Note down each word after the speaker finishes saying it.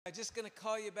I'm just going to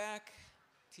call you back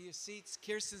to your seats.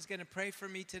 Kirsten's going to pray for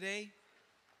me today.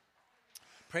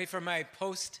 Pray for my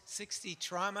post-60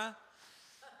 trauma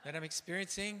that I'm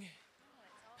experiencing.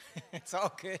 It's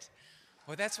all good.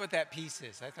 Well, that's what that piece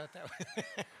is. I thought that was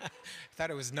I thought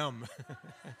it was numb.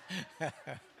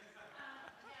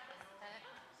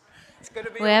 It's going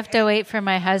to be We have to wait for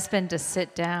my husband to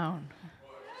sit down.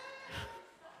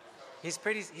 He's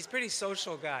pretty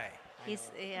social guy. He's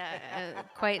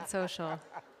quite social.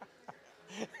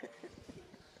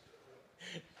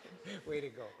 Way to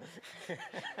go.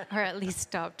 Or at least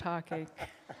stop talking.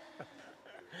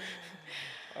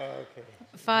 Okay.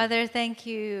 Father, thank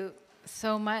you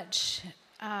so much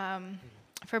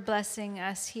for blessing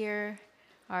us here,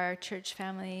 our church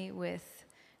family, with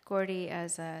Gordy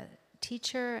as a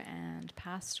teacher and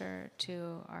pastor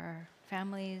to our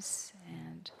families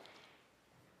and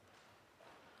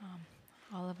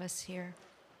all of us here.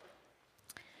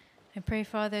 I pray,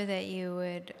 Father, that you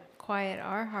would quiet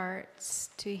our hearts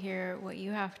to hear what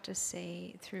you have to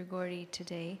say through Gordy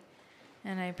today.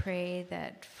 And I pray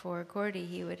that for Gordy,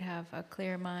 he would have a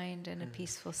clear mind and a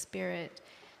peaceful spirit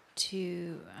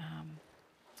to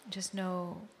just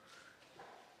know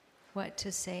what to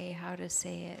say, how to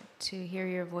say it, to hear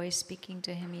your voice speaking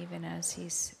to him even as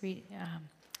he's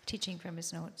teaching from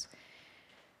his notes.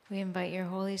 We invite your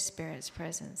Holy Spirit's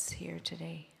presence here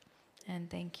today. And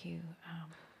thank you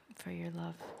for your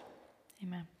love.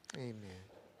 Amen. Amen.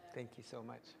 Thank you so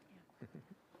much.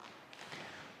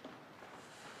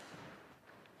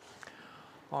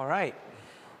 All right.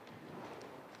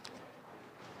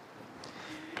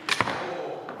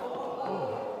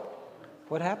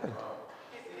 What happened?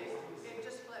 It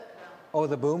just flipped down. Oh,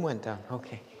 the boom went down.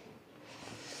 Okay.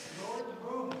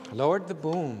 Lowered the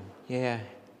boom. Yeah.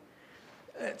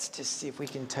 Let's just see if we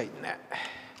can tighten that.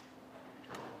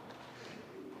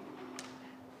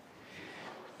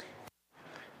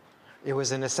 It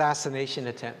was an assassination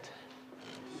attempt.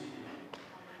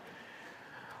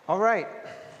 All right.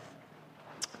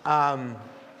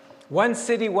 One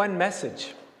city, one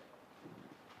message.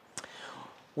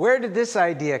 Where did this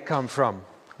idea come from?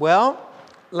 Well,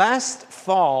 last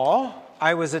fall,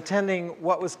 I was attending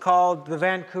what was called the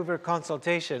Vancouver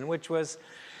Consultation, which was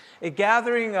a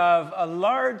gathering of a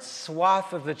large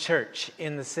swath of the church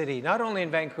in the city, not only in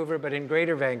Vancouver, but in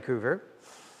Greater Vancouver.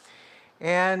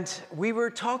 And we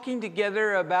were talking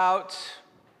together about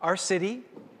our city.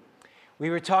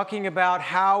 We were talking about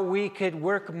how we could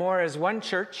work more as one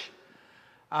church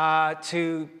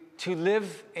to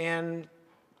live and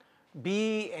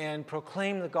be and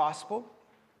proclaim the gospel.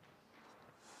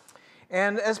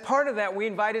 And as part of that, we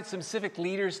invited some civic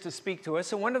leaders to speak to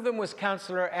us. And one of them was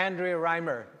Councillor Andrea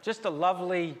Reimer, just a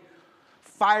lovely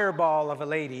fireball of a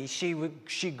lady.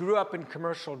 She grew up in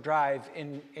Commercial Drive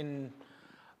in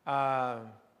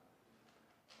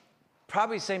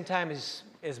probably the same time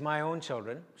as my own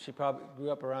children. She probably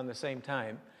grew up around the same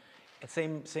time,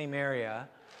 same area,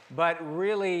 but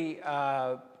really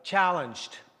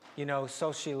challenged,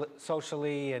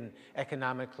 socially and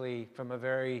economically from a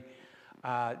very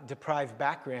deprived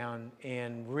background,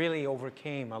 and really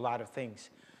overcame a lot of things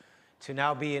to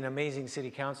now be an amazing city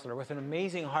councilor with an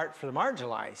amazing heart for the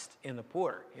marginalized and the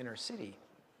poor in her city.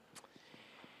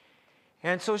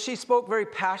 And so she spoke very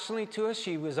passionately to us.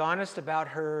 She was honest about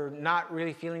her not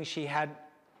really feeling she had.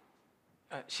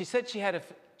 She said she had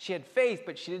faith,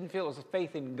 but she didn't feel it was a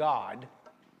faith in God.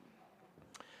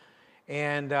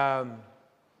 And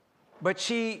but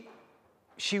she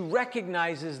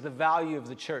recognizes the value of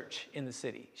the church in the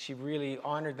city. She really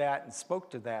honored that and spoke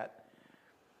to that.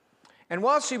 And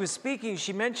while she was speaking,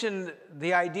 she mentioned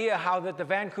the idea how that the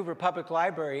Vancouver Public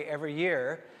Library every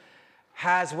year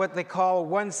has what they call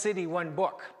One City, One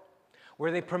Book,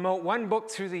 where they promote one book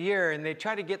through the year, and they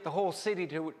try to get the whole city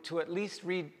to at least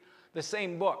read the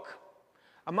same book,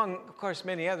 among, of course,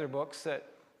 many other books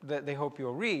that they hope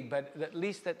you'll read, but at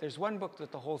least that there's one book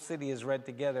that the whole city has read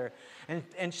together. And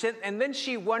then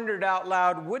she wondered out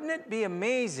loud, wouldn't it be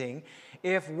amazing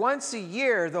if once a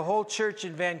year the whole church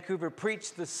in Vancouver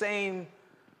preached the same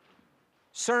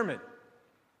sermon?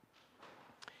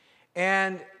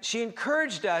 And she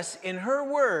encouraged us, in her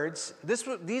words,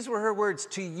 these were her words,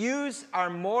 to use our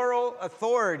moral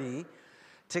authority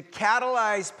to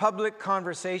catalyze public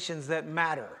conversations that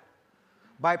matter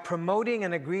by promoting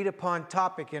an agreed-upon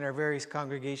topic in our various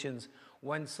congregations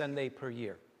one Sunday per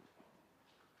year.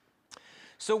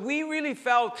 So we really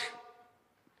felt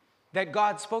that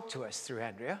God spoke to us through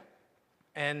Andrea,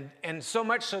 and so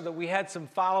much so that we had some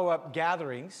follow-up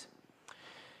gatherings.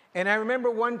 And I remember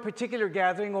one particular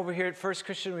gathering over here at First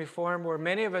Christian Reform where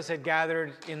many of us had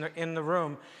gathered in the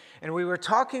room. And we were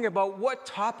talking about what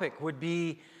topic would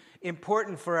be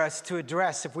important for us to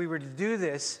address if we were to do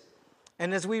this.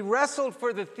 And as we wrestled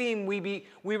for the theme, we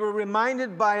were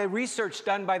reminded by research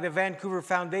done by the Vancouver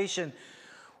Foundation,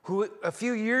 who a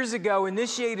few years ago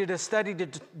initiated a study to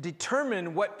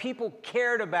determine what people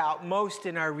cared about most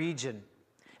in our region.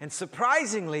 And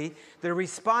surprisingly, the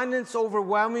respondents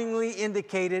overwhelmingly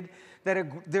indicated that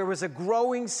there was a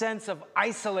growing sense of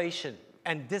isolation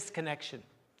and disconnection.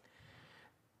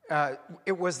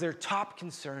 It was their top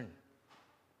concern.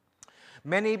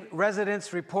 Many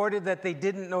residents reported that they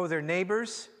didn't know their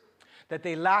neighbors, that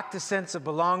they lacked a sense of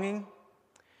belonging,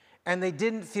 and they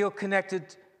didn't feel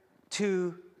connected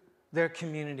to their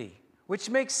community.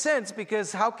 Which makes sense,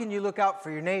 because how can you look out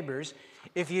for your neighbors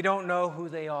if you don't know who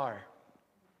they are?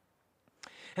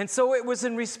 And so it was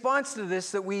in response to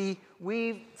this that we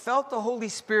felt the Holy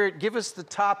Spirit give us the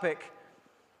topic,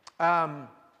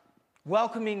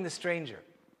 welcoming the stranger.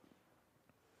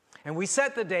 And we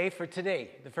set the day for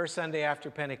today, the first Sunday after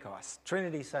Pentecost,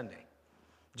 Trinity Sunday,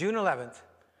 June 11th,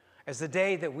 as the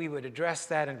day that we would address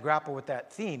that and grapple with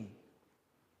that theme.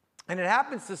 And it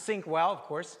happens to sync well, of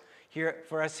course, here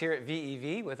for us here at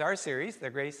VEV with our series, The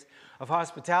Grace of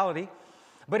Hospitality.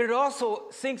 But it also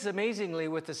syncs amazingly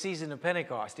with the season of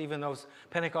Pentecost. Even though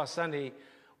Pentecost Sunday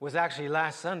was actually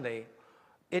last Sunday,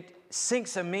 it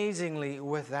syncs amazingly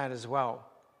with that as well.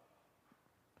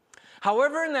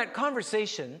 However, in that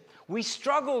conversation, we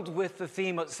struggled with the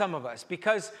theme, some of us,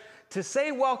 because to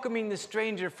say welcoming the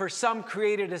stranger for some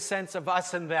created a sense of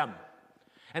us and them.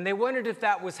 And they wondered if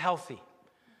that was healthy.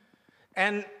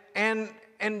 And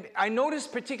I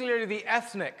noticed particularly the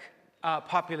ethnic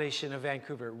population of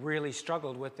Vancouver really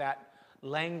struggled with that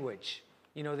language.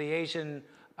 You know, the Asian,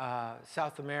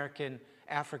 South American,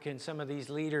 African, some of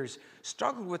these leaders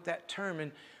struggled with that term,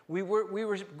 and we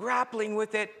were grappling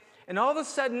with it. And all of a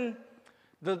sudden,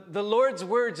 the Lord's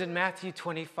words in Matthew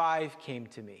 25 came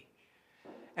to me.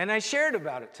 And I shared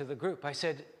about it to the group. I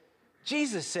said,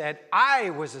 Jesus said,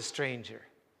 I was a stranger,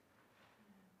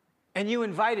 and you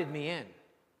invited me in.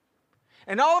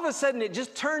 And all of a sudden, it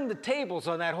just turned the tables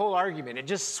on that whole argument. It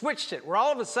just switched it, where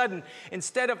all of a sudden,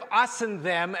 instead of us and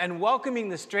them and welcoming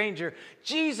the stranger,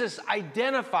 Jesus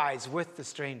identifies with the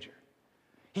stranger.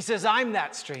 He says, I'm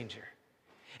that stranger.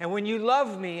 And when you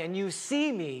love me and you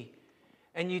see me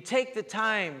and you take the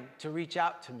time to reach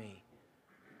out to me,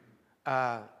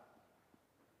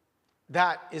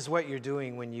 that is what you're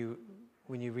doing when you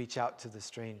reach out to the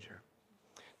stranger.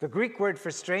 The Greek word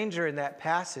for stranger in that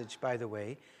passage, by the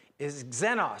way, is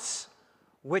xenos,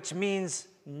 which means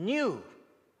new,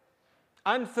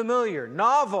 unfamiliar,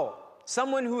 novel,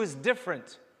 someone who is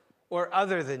different or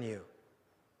other than you.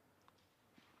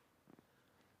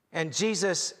 And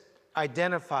Jesus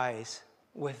identifies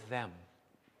with them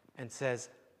and says,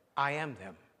 I am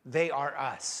them. They are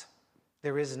us.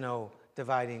 There is no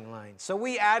dividing line. So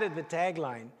we added the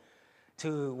tagline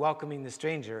to welcoming the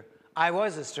stranger. I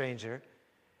was a stranger,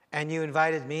 and you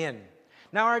invited me in.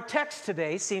 Now, our text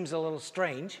today seems a little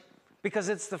strange because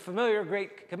it's the familiar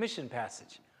Great Commission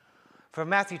passage from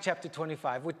Matthew chapter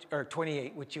 25, or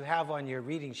 28, which you have on your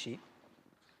reading sheet.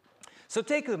 So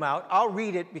take them out. I'll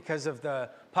read it because of the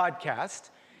podcast,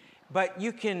 but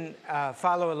you can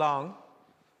follow along.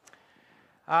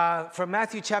 From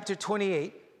Matthew chapter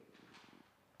 28,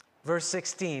 verse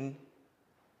 16,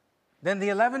 then the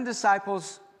 11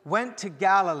 disciples went to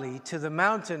Galilee, to the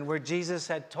mountain where Jesus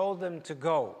had told them to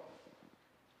go.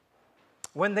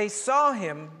 When they saw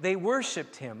him, they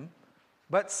worshipped him,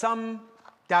 but some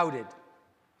doubted.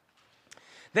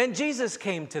 Then Jesus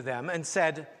came to them and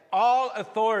said, all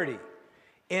authority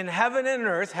in heaven and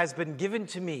earth has been given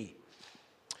to me.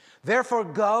 Therefore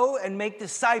go and make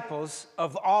disciples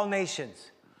of all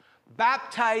nations,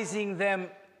 baptizing them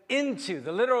into,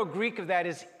 the literal Greek of that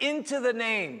is into the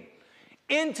name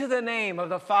of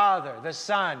the Father, the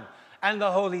Son, and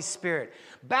the Holy Spirit.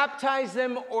 Baptize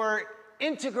them or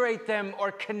integrate them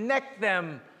or connect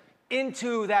them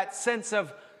into that sense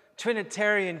of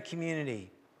Trinitarian community,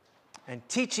 and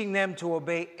teaching them to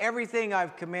obey everything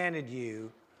I've commanded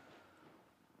you.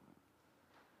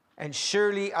 And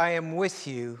surely I am with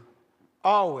you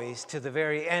always to the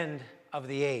very end of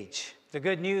the age. The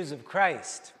good news of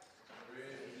Christ.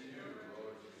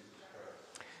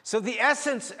 So the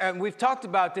essence, and we've talked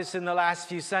about this in the last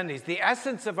few Sundays, the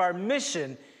essence of our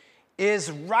mission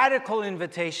is radical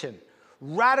invitation,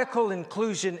 radical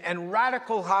inclusion, and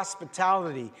radical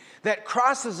hospitality that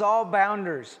crosses all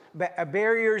barriers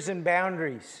and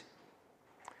boundaries.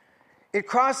 It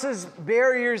crosses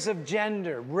barriers of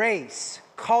gender, race,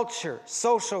 culture,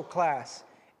 social class,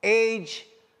 age,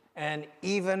 and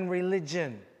even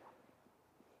religion.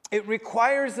 It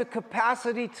requires the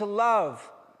capacity to love,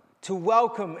 to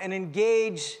welcome and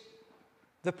engage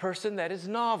the person that is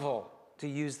novel, to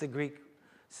use the Greek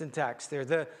syntax there,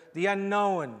 the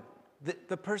unknown,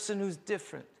 the person who's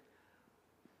different.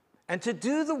 And to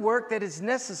do the work that is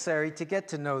necessary to get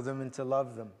to know them and to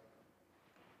love them.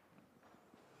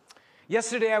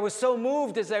 Yesterday I was so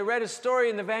moved as I read a story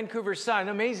in the Vancouver Sun,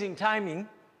 amazing timing,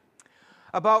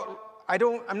 about,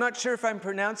 I'm not sure if I'm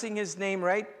pronouncing his name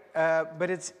right,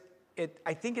 but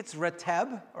I think it's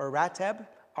Rateb,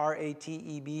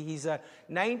 R-A-T-E-B. He's a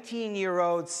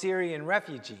 19-year-old Syrian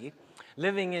refugee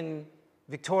living in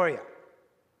Victoria.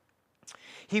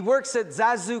 He works at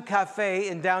Zazu Cafe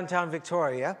in downtown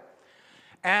Victoria.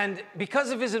 And because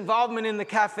of his involvement in the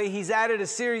cafe, he's added a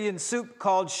Syrian soup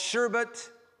called sherbet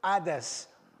ades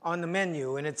on the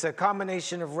menu. And it's a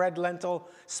combination of red lentil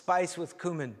spice with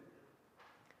cumin.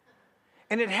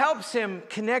 And it helps him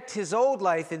connect his old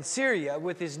life in Syria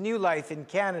with his new life in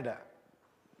Canada.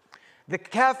 The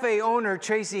cafe owner,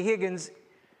 Tracy Higgins,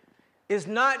 is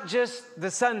not just,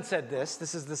 the Sun said this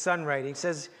is the Sun writing,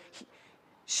 says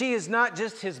she is not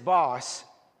just his boss.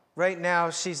 Right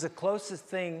now, she's the closest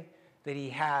thing that he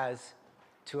has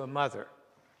to a mother.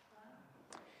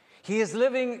 He is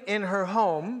living in her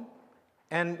home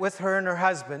and with her and her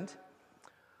husband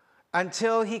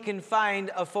until he can find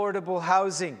affordable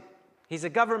housing. He's a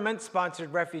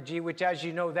government-sponsored refugee, which, as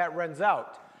you know, that runs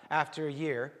out after a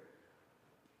year.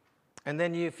 And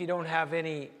then if you don't have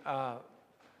any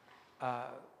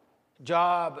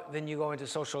job, then you go into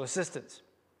social assistance.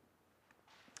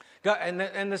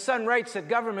 And the Sun writes that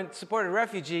government-supported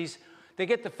refugees, they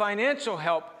get the financial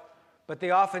help, but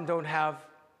they often don't have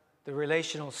the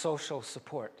relational social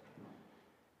support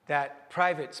that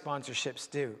private sponsorships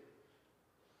do.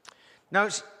 Now,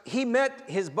 he met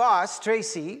his boss,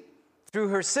 Tracy, through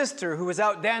her sister, who was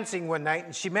out dancing one night,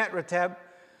 and she met Rateb,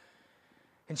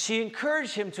 and she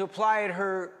encouraged him to apply at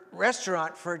her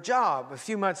restaurant for a job. A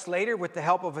few months later, with the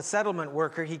help of a settlement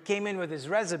worker, he came in with his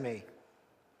resume.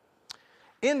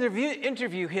 In the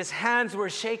interview, his hands were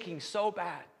shaking so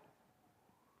bad,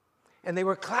 and they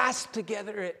were clasped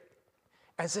together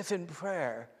as if in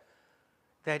prayer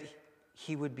that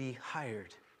he would be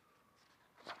hired.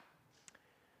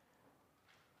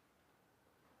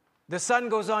 The Sun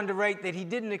goes on to write that he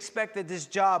didn't expect that this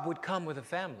job would come with a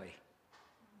family.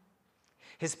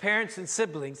 His parents and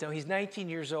siblings, now he's 19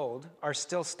 years old, are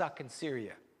still stuck in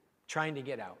Syria, trying to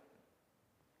get out.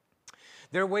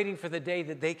 They're waiting for the day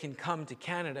that they can come to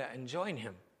Canada and join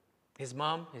him. His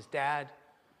mom, his dad,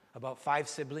 about 5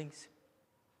 siblings.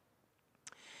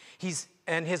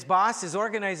 And his boss is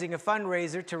organizing a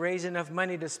fundraiser to raise enough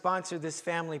money to sponsor this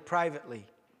family privately.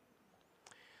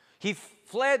 He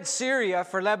fled Syria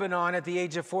for Lebanon at the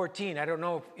age of 14. I don't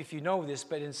know if you know this,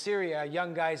 but in Syria,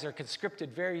 young guys are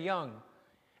conscripted very young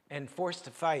and forced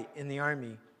to fight in the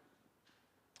army.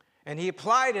 And he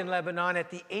applied in Lebanon at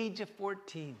the age of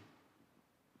 14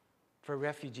 for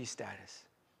refugee status.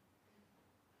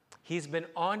 He's been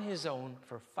on his own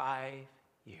for 5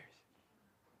 years.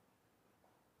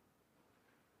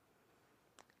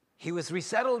 He was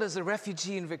resettled as a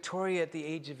refugee in Victoria at the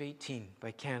age of 18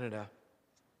 by Canada.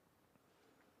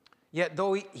 Yet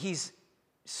though he's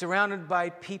surrounded by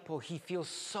people, he feels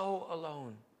so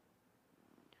alone.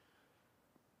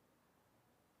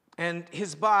 And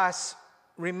his boss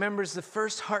remembers the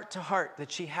first heart-to-heart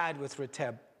that she had with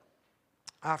Rateb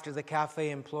after the cafe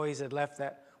employees had left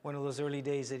that one of those early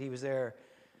days that he was there.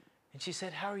 And she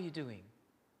said, "How are you doing?"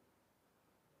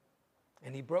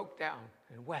 And he broke down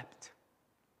and wept.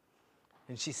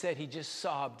 And she said, "He just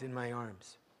sobbed in my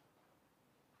arms."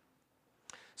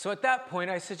 So at that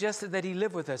point, I suggested that he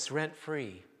live with us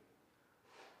rent-free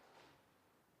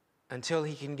until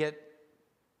he can get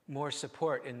more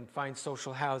support and find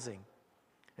social housing.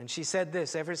 And she said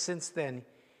this, "Ever since then,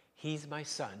 he's my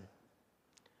son,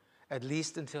 at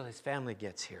least until his family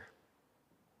gets here."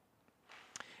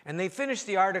 And they finished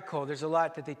the article. There's a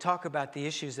lot that they talk about the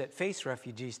issues that face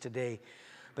refugees today.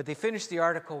 But they finished the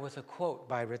article with a quote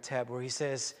by Rateb where he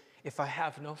says, "If I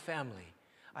have no family,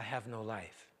 I have no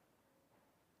life."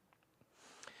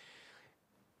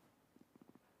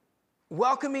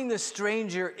 Welcoming the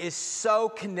stranger is so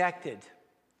connected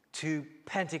to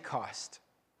Pentecost.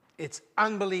 It's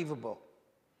unbelievable.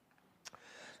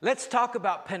 Let's talk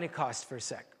about Pentecost for a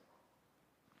sec.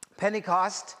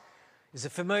 Pentecost is a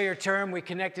familiar term. We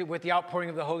connect it with the outpouring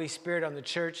of the Holy Spirit on the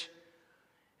church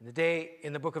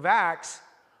in the book of Acts.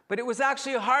 But it was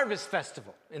actually a harvest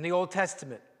festival in the Old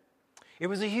Testament. It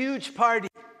was a huge party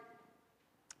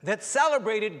that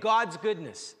celebrated God's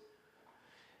goodness.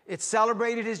 It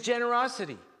celebrated his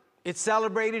generosity. It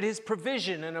celebrated his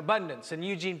provision and abundance. And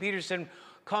Eugene Peterson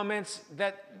comments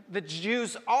that the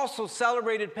Jews also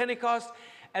celebrated Pentecost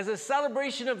as a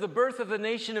celebration of the birth of the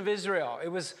nation of Israel. It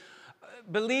was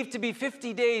believed to be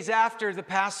 50 days after the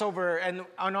Passover, and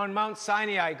on Mount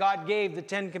Sinai, God gave the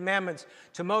 10 Commandments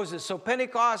to Moses. So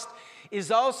Pentecost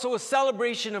is also a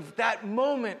celebration of that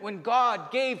moment when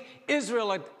God gave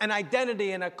Israel an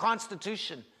identity and a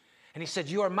constitution. And he said,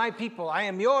 you are my people, I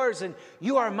am yours, and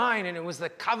you are mine. And it was the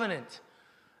covenant,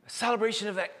 a celebration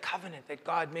of that covenant that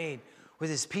God made with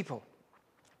his people.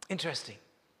 Interesting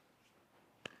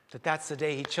that that's the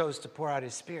day he chose to pour out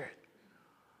his Spirit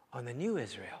on the new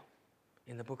Israel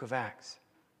in the book of Acts.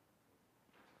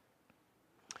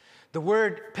 The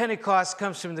word Pentecost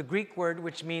comes from the Greek word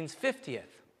which means 50th.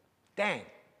 Dang.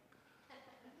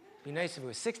 Be nice if it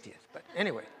was 60th, but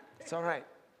anyway, it's all right.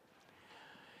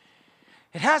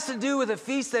 It has to do with a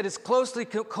feast that is closely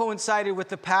coincided with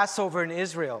the Passover in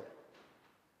Israel.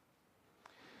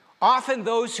 Often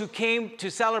those who came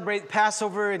to celebrate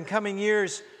Passover in coming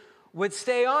years would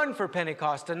stay on for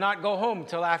Pentecost and not go home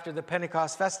till after the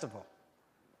Pentecost festival,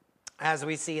 as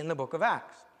we see in the book of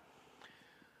Acts.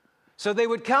 So they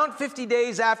would count 50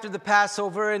 days after the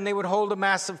Passover and they would hold a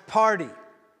massive party.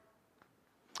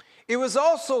 It was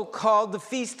also called the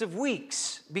Feast of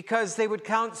Weeks because they would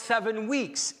count 7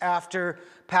 weeks after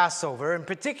Passover, and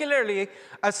particularly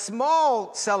a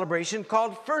small celebration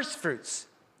called First Fruits.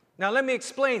 Now let me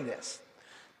explain this.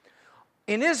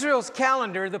 In Israel's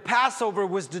calendar, the Passover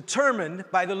was determined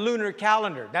by the lunar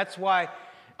calendar. That's why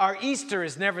our Easter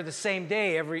is never the same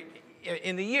day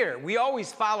in the year. We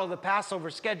always follow the Passover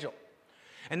schedule.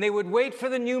 And they would wait for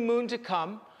the new moon to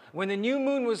come. When the new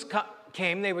moon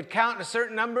came, they would count a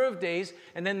certain number of days,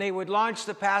 and then they would launch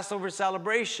the Passover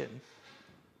celebration.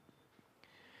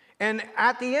 And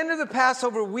at the end of the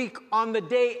Passover week, on the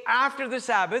day after the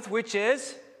Sabbath, which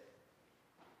is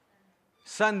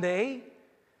Sunday,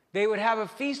 they would have a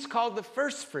feast called the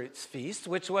First Fruits Feast,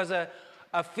 which was a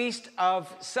feast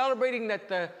of celebrating that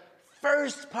the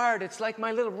first part, it's like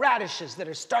my little radishes that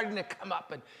are starting to come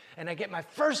up, and I get my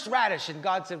first radish, and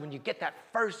God said, when you get that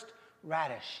first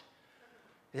radish,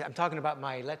 I'm talking about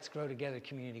my Let's Grow Together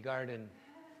community garden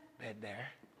bed there,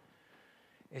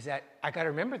 is that I got to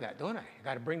remember that, don't I? I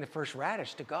got to bring the first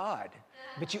radish to God.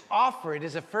 But you offer it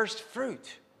as a first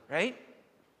fruit, right?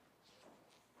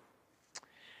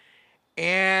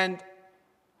 And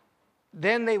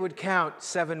then they would count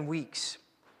 7 weeks.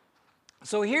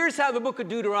 So here's how the book of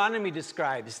Deuteronomy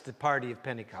describes the party of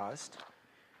Pentecost.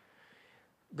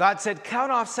 God said,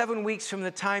 count off 7 weeks from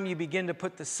the time you begin to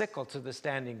put the sickle to the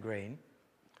standing grain.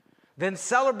 Then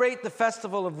celebrate the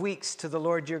festival of weeks to the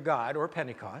Lord your God, or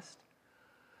Pentecost,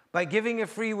 by giving a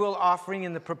free will offering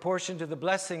in the proportion to the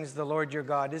blessings the Lord your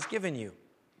God has given you.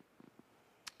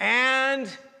 And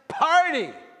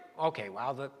party. Okay,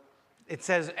 well, it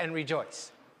says, and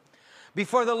rejoice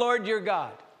before the Lord your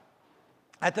God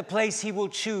at the place he will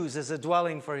choose as a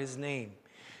dwelling for his name.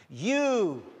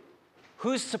 You,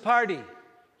 who's to party?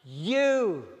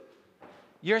 You,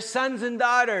 your sons and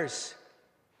daughters,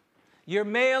 your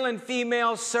male and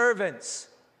female servants,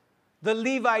 the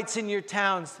Levites in your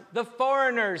towns, the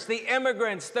foreigners, the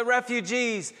immigrants, the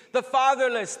refugees, the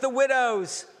fatherless, the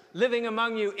widows living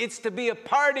among you. It's to be a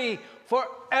party for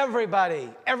everybody.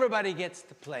 Everybody gets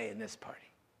to play in this party.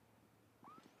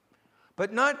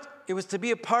 But it was to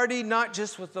be a party not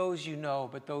just with those you know,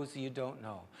 but those that you don't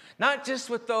know. Not just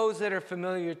with those that are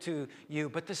familiar to you,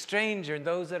 but the stranger and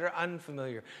those that are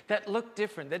unfamiliar, that look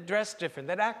different, that dress different,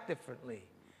 that act differently.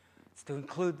 It's to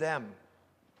include them.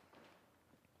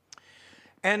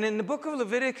 And in the book of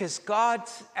Leviticus, God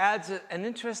adds an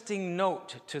interesting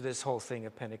note to this whole thing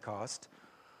of Pentecost.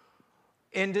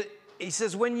 And he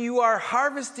says, when you are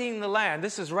harvesting the land,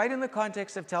 this is right in the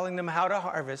context of telling them how to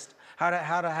harvest, how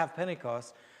to have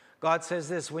Pentecost. God says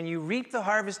this, when you reap the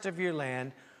harvest of your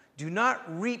land, do not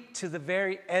reap to the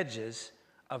very edges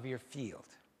of your field.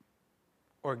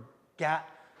 Or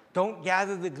don't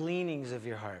gather the gleanings of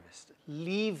your harvest.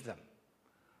 Leave them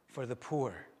for the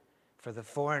poor, for the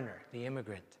foreigner, the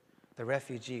immigrant, the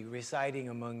refugee residing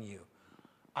among you.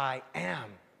 I am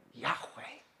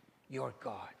Yahweh, your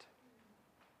God.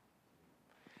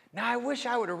 Now, I wish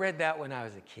I would have read that when I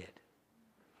was a kid.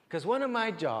 Because one of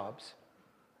my jobs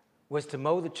was to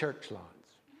mow the church lawns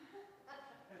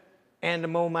and to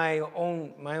mow my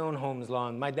own home's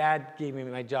lawn. My dad gave me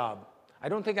my job. I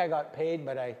don't think I got paid,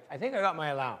 but I think I got my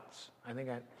allowance.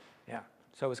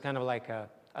 So it was kind of like a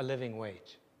living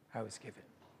wage I was given.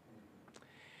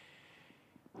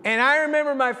 And I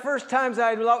remember my first times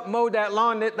I mowed that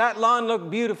lawn. That lawn looked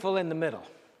beautiful in the middle.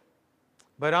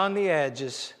 But on the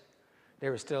edges,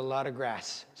 there was still a lot of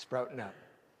grass sprouting up.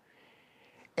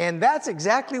 And that's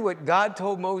exactly what God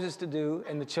told Moses to do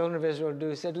and the children of Israel to do.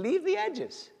 He said, leave the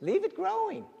edges. Leave it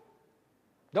growing.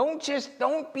 Don't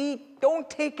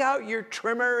take out your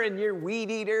trimmer and your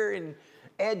weed eater and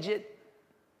edge it.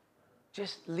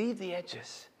 Just leave the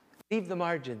edges. Leave the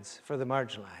margins for the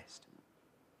marginalized.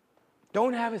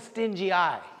 Don't have a stingy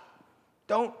eye.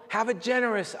 Don't have a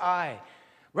generous eye.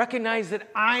 Recognize that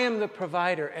I am the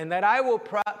provider and that I will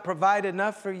provide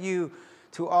enough for you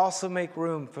to also make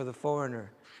room for the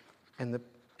foreigner and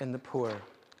the poor.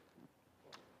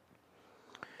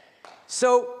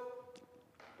 So,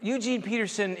 Eugene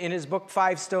Peterson, in his book,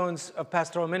 5 Stones of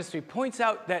Pastoral Ministry, points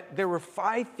out that there were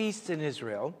 5 feasts in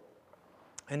Israel,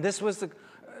 and this was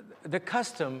the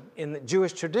custom in the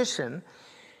Jewish tradition.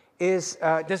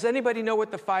 Does anybody know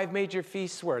what the 5 major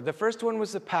feasts were? The first one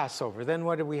was the Passover. Then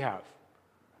what did we have?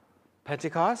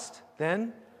 Pentecost.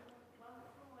 Then?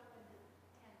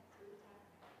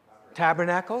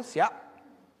 Tabernacles, yeah.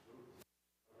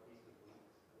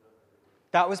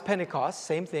 That was Pentecost,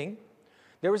 same thing.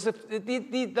 There was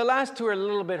the last 2 are a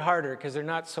little bit harder because they're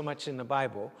not so much in the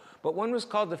Bible. But one was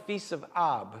called the Feast of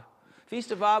Ab.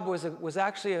 Feast of Ab was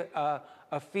actually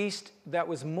a feast that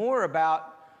was more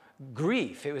about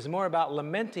grief. It was more about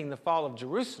lamenting the fall of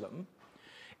Jerusalem.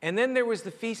 And then there was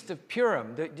the Feast of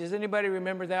Purim. Does anybody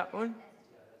remember that one?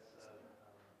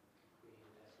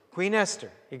 Queen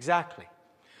Esther, exactly.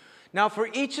 Now, for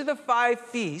each of the 5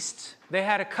 feasts, they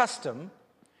had a custom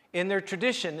in their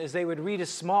tradition is they would read a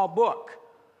small book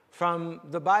from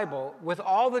the Bible with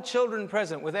all the children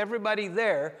present, with everybody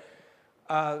there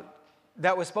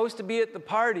that was supposed to be at the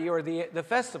party or the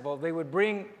festival. They would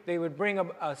bring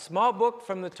a small book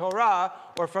from the Torah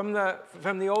or from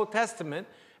the Old Testament,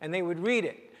 and they would read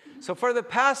it. So for the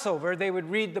Passover, they would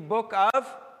read the book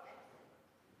of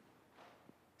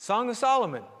Song of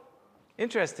Solomon.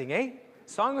 Interesting, eh?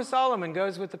 Song of Solomon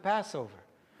goes with the Passover.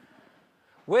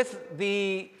 With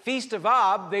the Feast of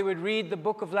Ab, they would read the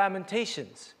book of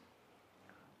Lamentations,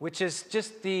 which is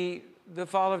just the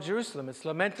fall of Jerusalem. It's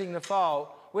lamenting the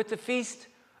fall. With the Feast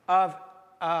of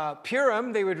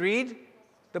Purim, they would read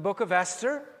the book of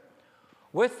Esther.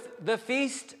 With the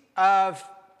Feast of,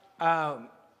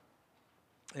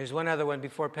 there's one other one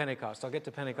before Pentecost. I'll get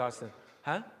to Pentecost then.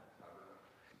 Huh?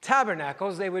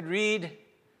 Tabernacles, they would read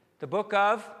the book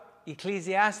of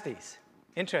Ecclesiastes.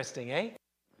 Interesting, eh?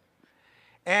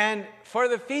 And for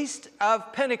the Feast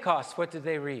of Pentecost, what did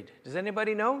they read? Does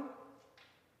anybody know?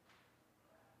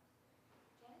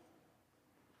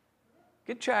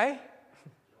 Good try.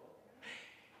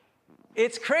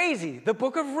 It's crazy. The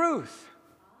book of Ruth.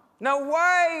 Now,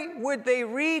 why would they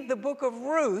read the book of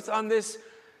Ruth on this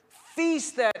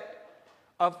feast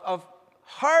of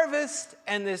harvest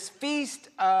and this feast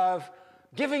of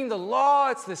giving the law?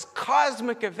 It's this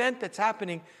cosmic event that's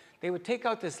happening. They would take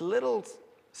out this little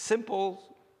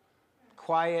simple,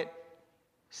 quiet,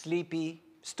 sleepy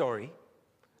story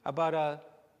about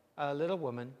a little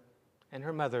woman and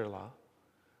her mother-in-law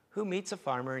who meets a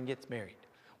farmer and gets married.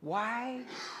 Why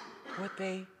would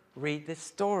they read this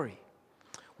story?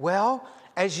 Well,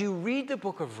 as you read the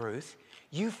book of Ruth,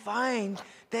 you find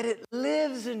that it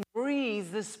lives and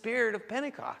breathes the spirit of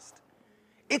Pentecost.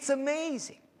 It's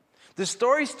amazing. The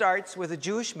story starts with a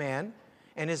Jewish man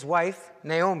and his wife,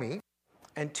 Naomi,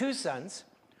 and 2 sons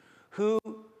who,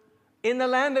 in the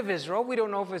land of Israel, we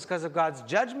don't know if it's because of God's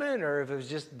judgment or if it was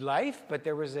just life, but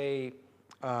there was a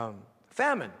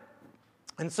famine.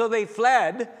 And so they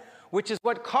fled, which is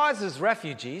what causes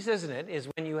refugees, isn't it? Is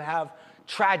when you have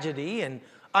tragedy and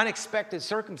unexpected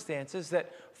circumstances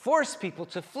that force people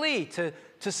to flee, to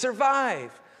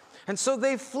survive. And so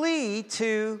they flee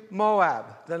to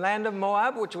Moab, the land of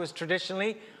Moab, which was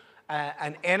traditionally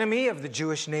an enemy of the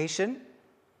Jewish nation.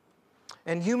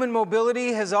 And human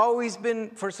mobility has always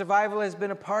been, for survival, has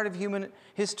been a part of human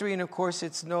history. And of course,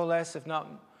 it's no less, if not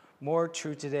more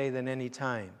true today than any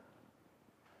time.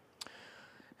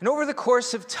 And over the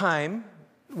course of time,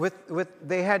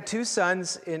 they had 2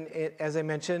 sons, as I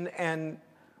mentioned, and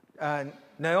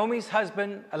Naomi's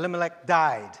husband, Elimelech,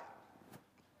 died.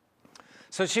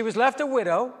 So she was left a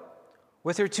widow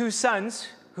with her 2 sons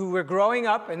who were growing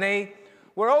up, and they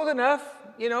were old enough,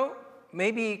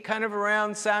 maybe kind of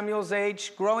around Samuel's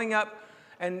age, growing up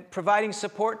and providing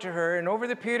support to her. And over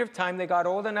the period of time, they got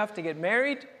old enough to get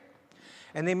married.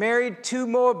 And they married 2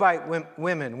 Moabite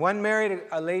women. One married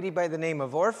a lady by the name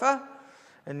of Orpah,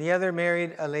 and the other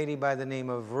married a lady by the name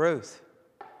of Ruth.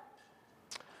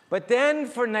 But then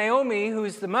for Naomi,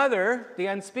 who's the mother, the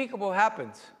unspeakable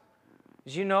happens.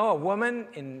 As you know, a woman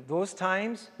in those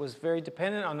times was very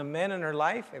dependent on the men in her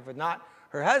life, if not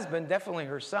her husband, definitely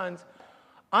her sons.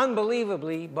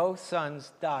 Unbelievably, both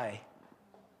sons die.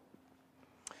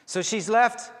 So she's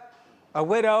left a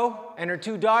widow and her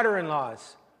two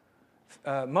daughter-in-laws.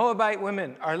 Moabite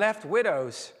women are left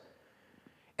widows.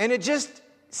 And it just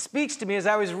speaks to me as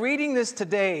I was reading this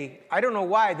today, I don't know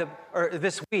why, or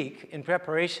this week in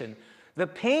preparation, the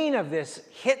pain of this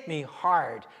hit me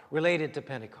hard related to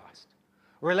Pentecost,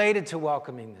 related to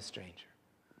welcoming the stranger.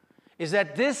 Is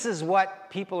that this is what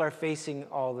people are facing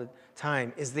all the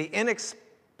time, is the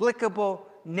inexplicable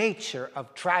nature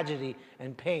of tragedy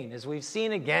and pain, as we've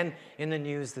seen again in the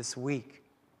news this week.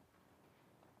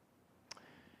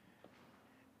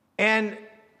 And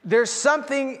there's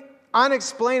something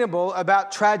unexplainable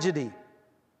about tragedy.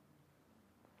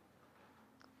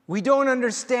 We don't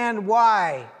understand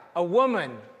why a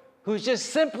woman who's just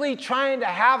simply trying to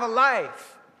have a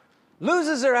life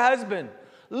loses her husband,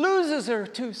 loses her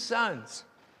two sons,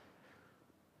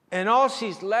 and all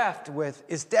she's left with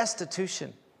is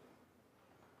destitution.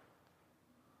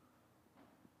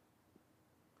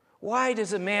 Why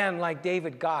does a man like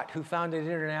David Gott, who founded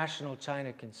International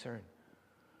China Concern,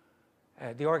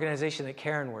 the organization that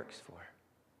Karen works for,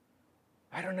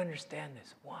 I don't understand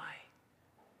this. Why?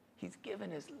 He's given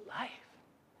his life.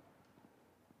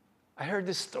 I heard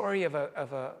the story of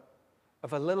a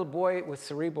little boy with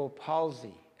cerebral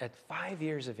palsy at 5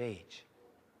 years of age,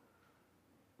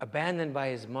 abandoned by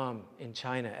his mom in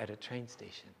China at a train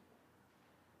station.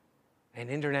 An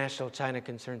International China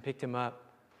Concern picked him up,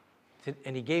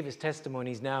 and he gave his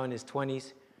testimony. He's now in his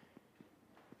 20s.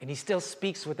 And he still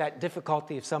speaks with that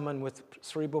difficulty of someone with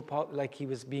cerebral palsy, like he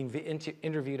was being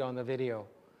interviewed on the video.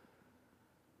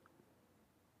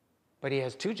 But he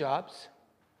has two jobs.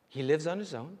 He lives on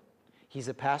his own. He's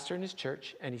a pastor in his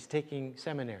church, and he's taking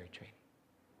seminary training.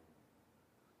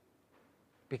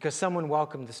 Because someone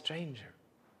welcomed the stranger.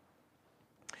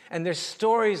 And there's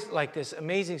stories like this,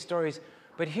 amazing stories.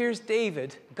 But here's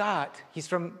David Gott. He's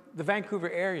from the Vancouver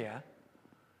area.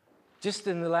 Just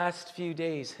in the last few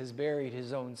days has buried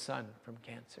his own son from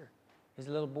cancer, his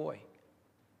little boy.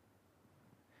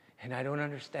 And I don't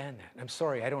understand that. I'm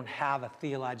sorry, I don't have a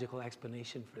theological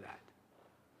explanation for that.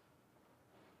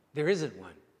 There isn't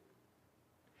one.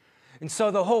 And so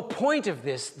the whole point of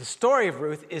this, the story of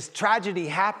Ruth, is tragedy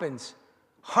happens.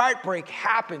 Heartbreak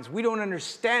happens. We don't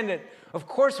understand it. Of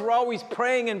course, we're always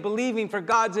praying and believing for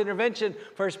God's intervention,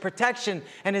 for his protection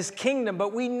and his kingdom,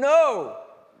 but we know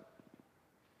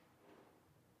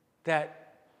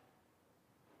that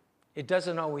it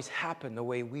doesn't always happen the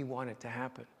way we want it to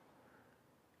happen.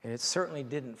 And it certainly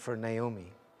didn't for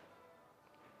Naomi.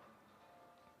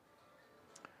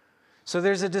 So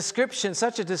there's a description,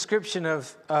 such a description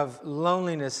of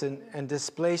loneliness and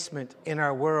displacement in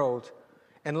our world.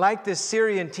 And like this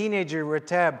Syrian teenager,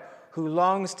 Rechab, who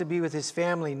longs to be with his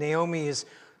family, Naomi is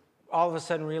all of a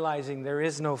sudden realizing there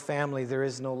is no family, there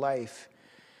is no life.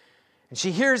 And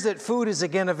she hears that food is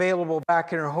again available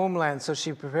back in her homeland, so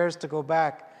she prepares to go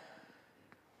back.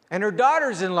 And her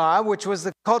daughters-in-law, which was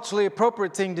the culturally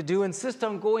appropriate thing to do, insist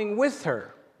on going with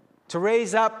her to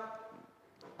raise up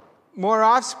more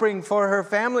offspring for her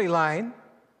family line,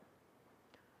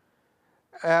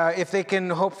 if they can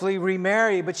hopefully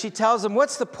remarry. But she tells them,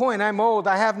 what's the point? I'm old.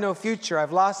 I have no future.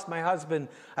 I've lost my husband.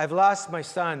 I've lost my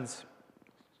sons.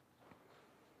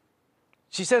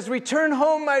 She says, return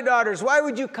home, my daughters. Why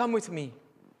would you come with me?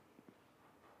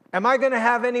 Am I going to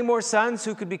have any more sons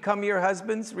who could become your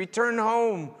husbands? Return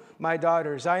home, my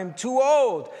daughters. I am too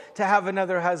old to have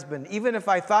another husband. Even if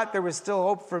I thought there was still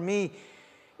hope for me,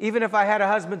 even if I had a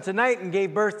husband tonight and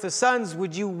gave birth to sons,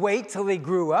 would you wait till they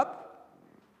grew up?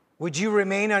 Would you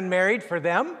remain unmarried for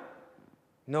them?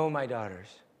 No, my daughters.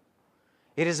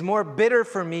 It is more bitter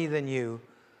for me than you,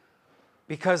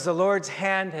 because the Lord's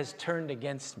hand has turned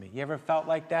against me. You ever felt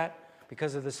like that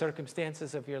because of the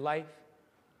circumstances of your life?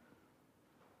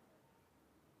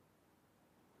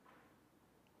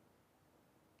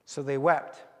 So they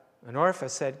wept, and Orpah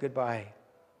said goodbye.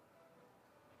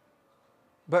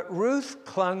 But Ruth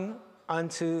clung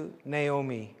unto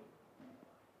Naomi.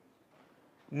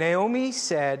 Naomi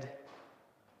said,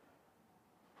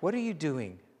 what are you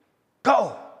doing?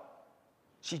 Go!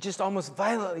 She just almost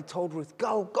violently told Ruth,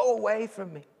 go away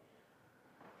from me.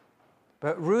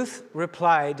 But Ruth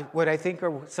replied what I think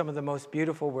are some of the most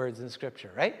beautiful words in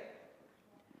Scripture, right?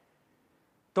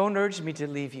 Don't urge me to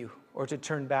leave you or to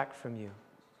turn back from you.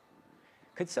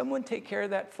 Could someone take care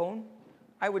of that phone?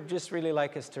 I would just really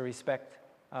like us to respect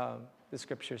the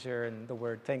Scriptures here and the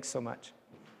Word. Thanks so much.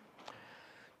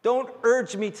 Don't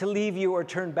urge me to leave you or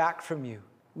turn back from you.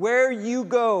 Where you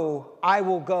go, I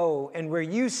will go, and where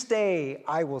you stay,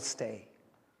 I will stay.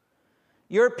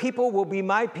 Your people will be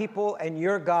my people, and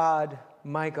your God,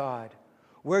 my God.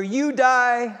 Where you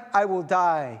die, I will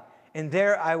die, and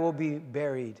there I will be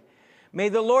buried. May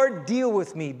the Lord deal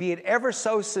with me, be it ever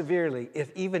so severely,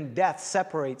 if even death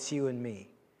separates you and me.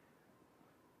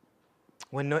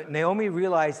 When Naomi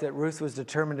realized that Ruth was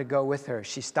determined to go with her,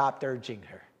 she stopped urging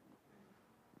her.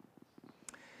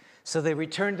 So they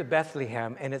returned to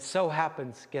Bethlehem, and it so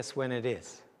happens, guess when it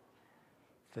is?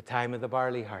 The time of the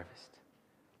barley harvest.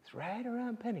 It's right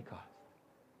around Pentecost,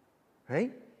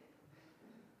 right?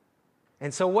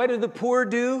 And so what do the poor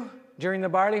do during the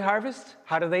barley harvest?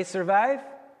 How do they survive?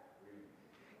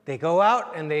 They go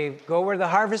out and they go where the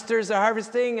harvesters are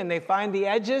harvesting, and they find the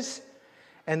edges,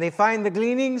 and they find the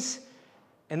gleanings,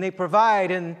 and they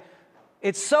provide. And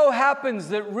it so happens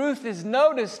that Ruth is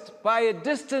noticed by a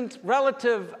distant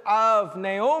relative of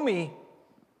Naomi,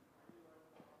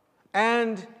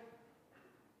 and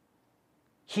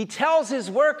he tells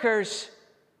his workers,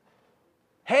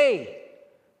 hey,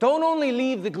 don't only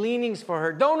leave the gleanings for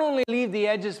her, don't only leave the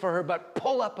edges for her, but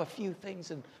pull up a few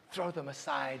things and throw them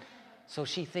aside so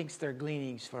she thinks they're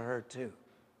gleanings for her too.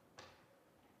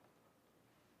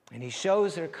 And he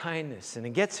shows her kindness, and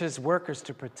he gets his workers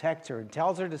to protect her and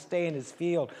tells her to stay in his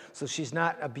field so she's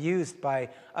not abused by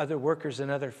other workers in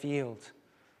other fields.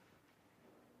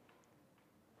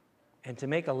 And to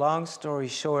make a long story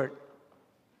short,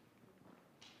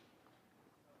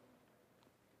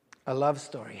 a love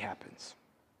story happens.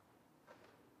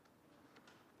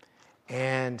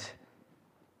 And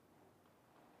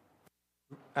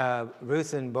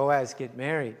Ruth and Boaz get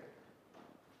married.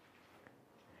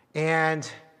 And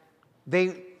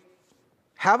they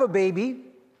have a baby.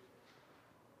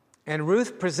 And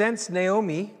Ruth presents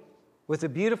Naomi with a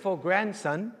beautiful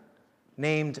grandson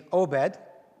named Obed.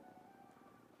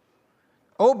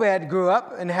 Obed grew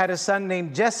up and had a son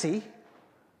named Jesse,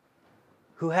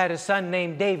 who had a son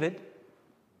named David.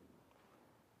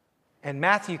 And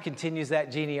Matthew continues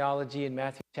that genealogy in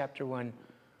Matthew chapter 1,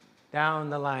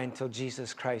 down the line till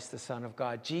Jesus Christ, the Son of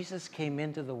God. Jesus came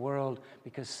into the world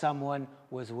because someone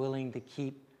was willing to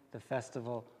keep the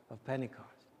festival of Pentecost.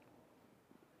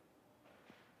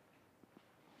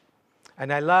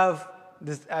 And I love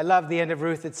the end of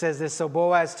Ruth. It says this, so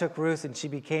Boaz took Ruth and she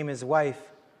became his wife.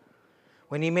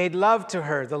 When he made love to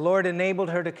her, the Lord enabled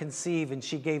her to conceive, and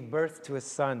she gave birth to a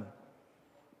son.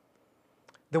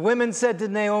 The women said to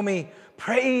Naomi,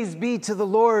 praise be to the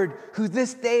Lord, who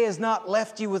this day has not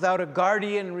left you without a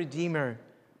guardian redeemer.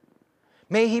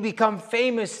 May he become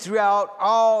famous throughout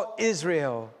all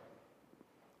Israel.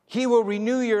 He will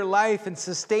renew your life and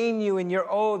sustain you in your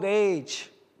old age.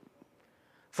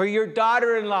 For your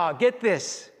daughter-in-law, get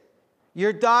this,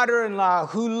 your daughter-in-law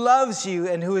who loves you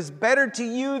and who is better to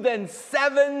you than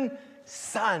 7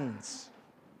 sons,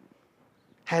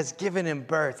 has given him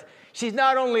birth. She's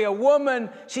not only a woman,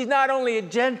 she's not only a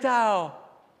Gentile.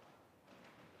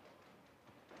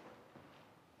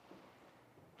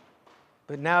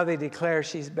 But now they declare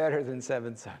she's better than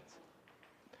 7 sons.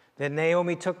 Then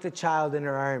Naomi took the child in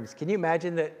her arms. Can you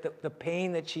imagine the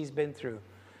pain that she's been through,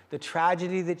 the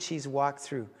tragedy that she's walked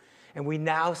through? And we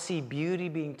now see beauty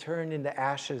being turned into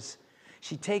ashes.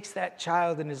 She takes that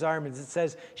child in his arms. It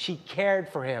says she cared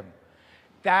for him.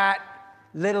 That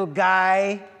little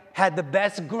guy had the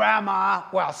best grandma,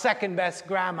 well, second best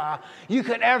grandma you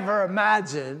could ever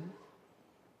imagine.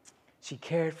 She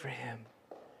cared for him.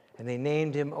 And they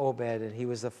named him Obed, and he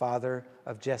was the father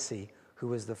of Jesse, who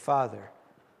was the father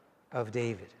of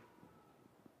David.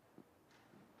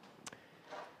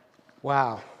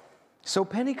 Wow. So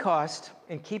Pentecost,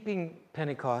 and keeping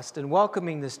Pentecost and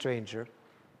welcoming the stranger,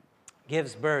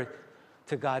 gives birth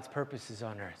to God's purposes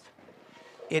on earth.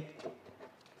 It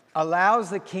allows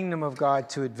the kingdom of God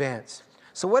to advance.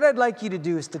 So what I'd like you to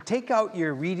do is to take out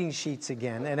your reading sheets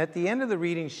again, and at the end of the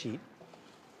reading sheet,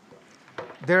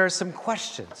 there are some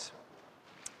questions.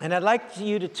 And I'd like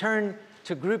you to turn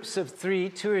to groups of 3,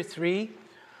 2 or 3,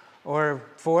 or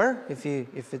 4, if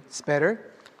it's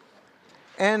better.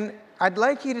 And I'd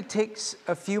like you to take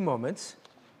a few moments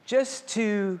just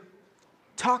to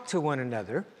talk to one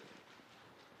another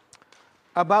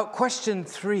about question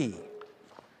 3.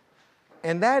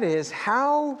 And that is,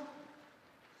 how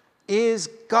is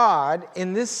God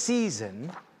in this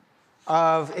season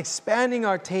of expanding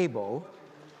our table?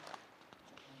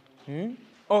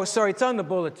 Oh, sorry, it's on the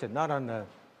bulletin, not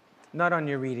on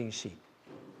your reading sheet.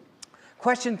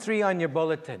 Question 3 on your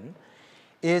bulletin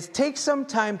is, take some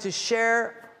time to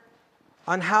share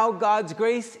on how God's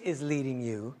grace is leading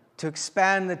you to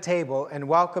expand the table and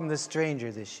welcome the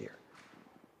stranger this year.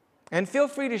 And feel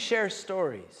free to share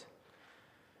stories.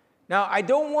 Now, I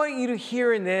don't want you to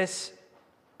hear in this,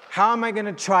 how am I going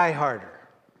to try harder?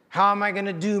 How am I going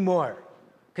to do more?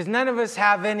 Because none of us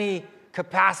have any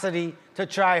capacity to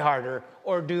try harder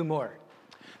or do more.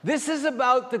 This is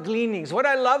about the gleanings. What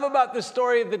I love about the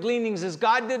story of the gleanings is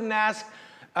God didn't ask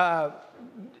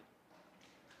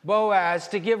Boaz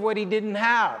to give what he didn't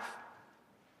have.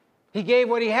 He gave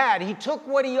what he had. He took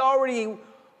what he already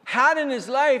had in his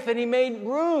life and he made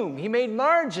room. He made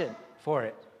margin for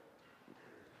it.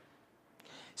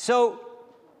 So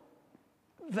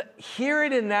hear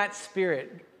it in that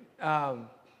spirit.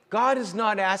 God is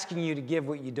not asking you to give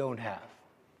what you don't have.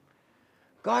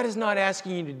 God is not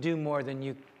asking you to do more than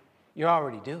you're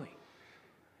already doing.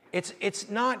 It's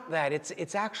not that.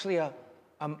 It's actually a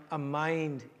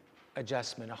mind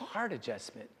adjustment, a heart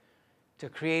adjustment to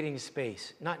creating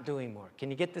space, not doing more. Can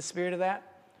you get the spirit of that?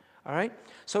 All right?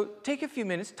 So take a few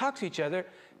minutes, talk to each other,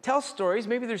 tell stories.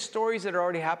 Maybe there's stories that are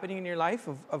already happening in your life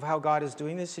of how God is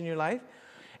doing this in your life.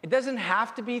 It doesn't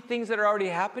have to be things that are already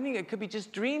happening. It could be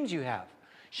just dreams you have.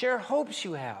 Share hopes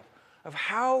you have of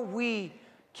how we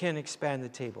can expand the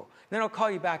table. Then I'll call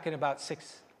you back in about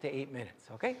 6 to 8 minutes,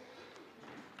 okay?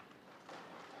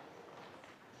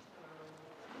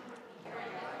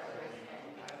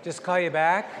 Just call you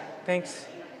back. Thanks.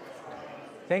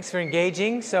 Thanks for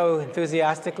engaging so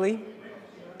enthusiastically.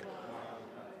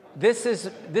 This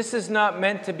is not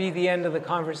meant to be the end of the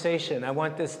conversation. I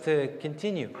want this to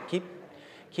continue.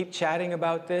 Keep chatting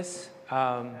about this.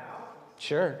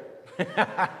 Sure.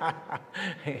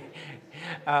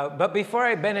 But before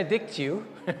I benedict you,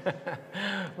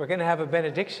 we're going to have a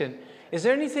benediction. Is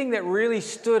there anything that really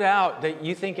stood out that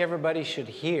you think everybody should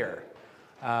hear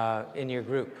in your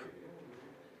group?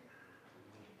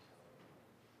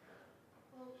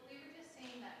 Well, we were just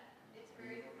saying that it's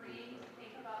very freeing to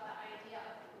think about the idea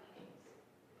of gleanings.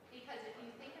 Because if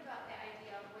you think about the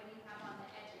idea of when you have on the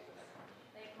edges,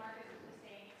 like Marcus was just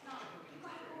saying, it's not, you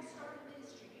gotta go start a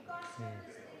ministry, you gotta start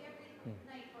this thing every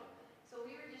night. So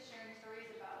we were just sharing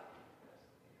stories about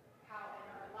how in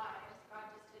our lives, God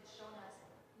just had shown us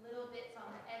little bits on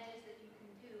the edges that you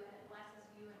can do, and it blesses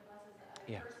you and blesses the other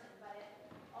Yeah. person. But it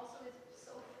also is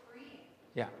so freeing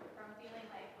Yeah. from feeling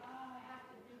like, oh, I have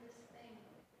to do this thing.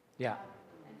 Yeah.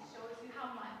 And shows you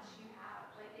how much you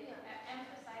have. Like it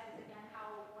emphasizes again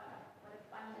what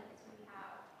abundance we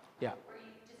have. Yeah. Where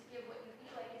you just give what you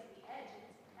feel like is the edge, and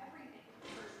it's everything to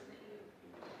the person that you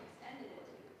extended it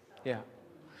to. So. Yeah.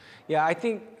 Yeah, I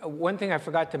think one thing I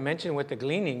forgot to mention with the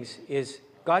gleanings is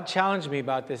God challenged me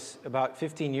about this about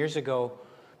 15 years ago,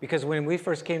 because when we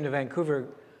first came to Vancouver,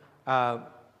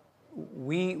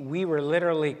 we were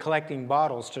literally collecting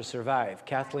bottles to survive.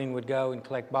 Kathleen would go and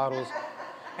collect bottles.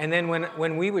 And then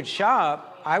when we would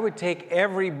shop, I would take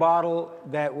every bottle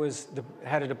that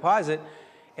had a deposit,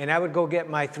 and I would go get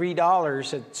my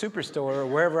 $3 at Superstore or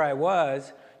wherever I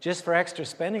was just for extra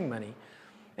spending money.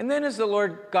 And then as the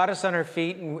Lord got us on our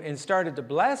feet and started to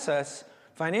bless us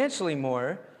financially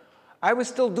more, I was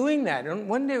still doing that. And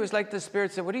one day it was like the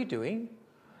Spirit said, "What are you doing?"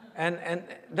 And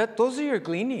those are your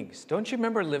gleanings. Don't you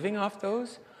remember living off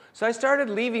those? So I started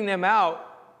leaving them out,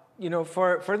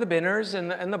 for the binners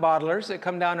and the bottlers that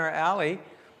come down our alley.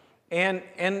 And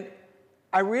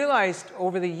I realized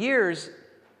over the years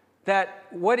that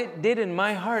what it did in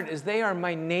my heart is they are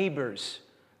my neighbors.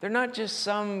 They're not just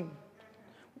some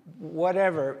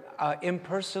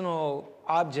impersonal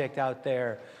object out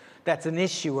there that's an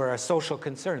issue or a social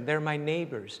concern. They're my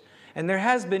neighbors. And there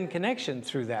has been connection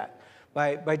through that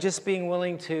by just being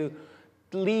willing to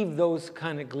leave those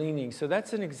kind of gleanings. So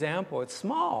that's an example. It's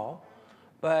small,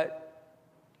 but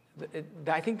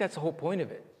I think that's the whole point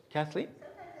of it. Kathleen?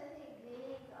 Sometimes I think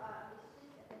gleanings is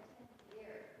just an intense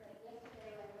year. Like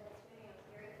yesterday when I went swimming, I was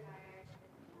very tired.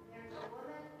 There was a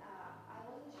woman, I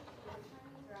wasn't sure if she was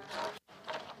Chinese or I was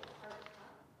hard to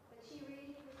come, but she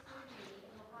really pursued me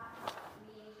in the hot tub,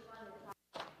 meaning she wanted to talk.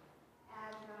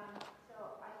 And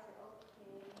so I said,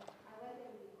 okay. I went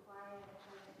there to be quiet and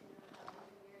kind of, I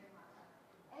was weird in the hot tub.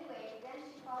 Anyway, then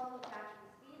she followed me back to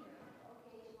the steam room.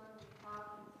 Okay, she wanted to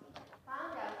talk and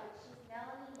found out that she's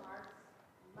Melanie Mark's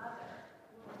mother.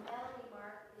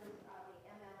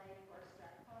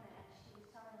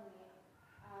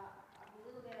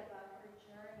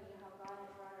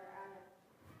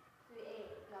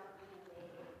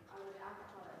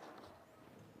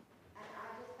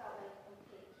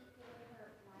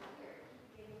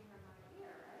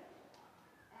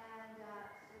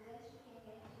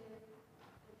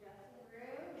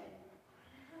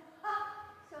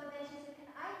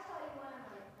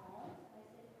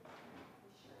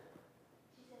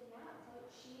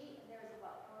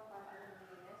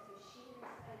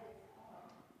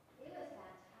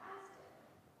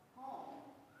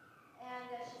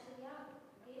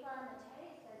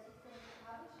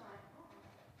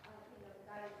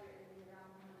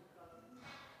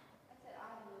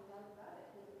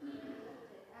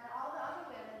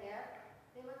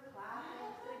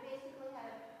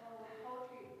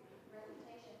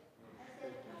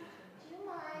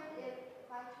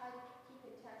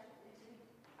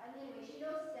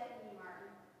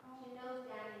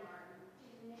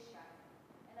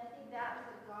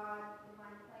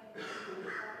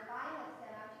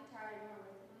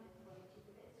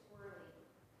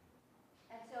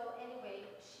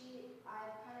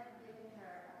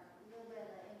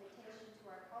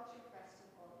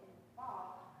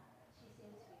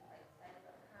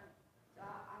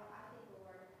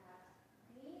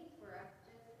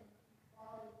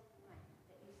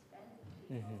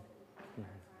 maybe been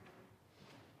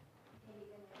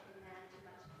able to manage too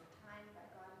much of the time, but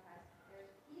God has,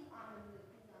 he's on the move,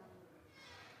 he's on the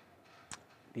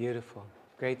move. Beautiful.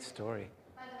 Great story.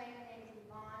 By the way, her name is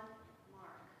Yvonne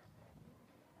Mark.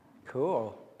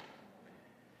 Cool.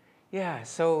 Yeah,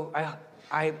 so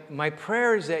my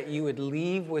prayer is that you would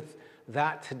leave with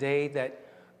that today, that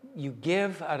you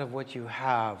give out of what you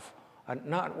have,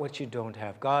 not what you don't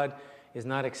have. God is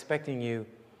not expecting you.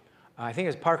 I think it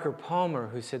was Parker Palmer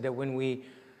who said that when we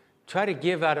try to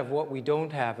give out of what we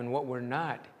don't have and what we're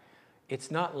not,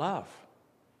 it's not love.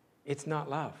 It's not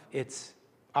love. It's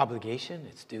obligation,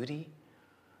 it's duty.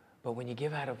 But when you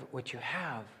give out of what you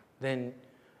have, then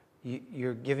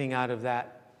you're giving out of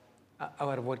that,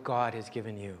 out of what God has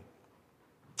given you.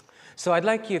 So I'd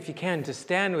like you, if you can, to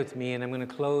stand with me, and I'm going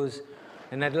to close,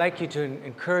 and I'd like you to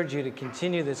encourage you to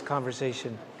continue this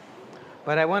conversation.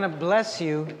 But I want to bless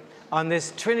you on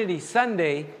this Trinity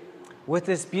Sunday with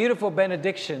this beautiful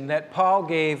benediction that Paul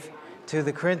gave to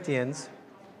the Corinthians.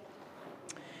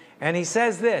 And he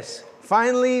says this: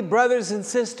 finally, brothers and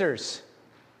sisters,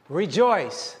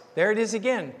 rejoice. There it is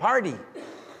again, party.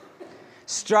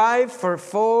 Strive for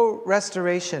full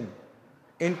restoration.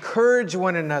 Encourage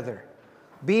one another.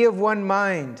 Be of one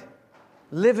mind.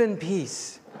 Live in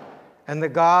peace. And the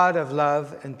God of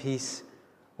love and peace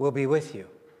will be with you.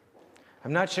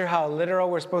 I'm not sure how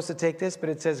literal we're supposed to take this, but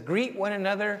it says, greet one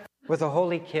another with a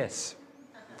holy kiss.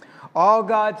 All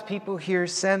God's people here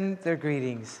send their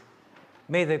greetings.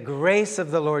 May the grace of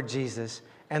the Lord Jesus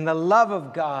and the love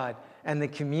of God and the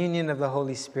communion of the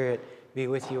Holy Spirit be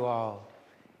with you all.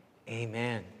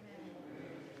 Amen.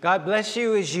 God bless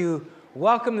you as you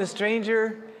welcome the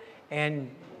stranger and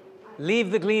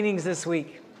leave the gleanings this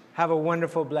week. Have a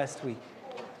wonderful, blessed week.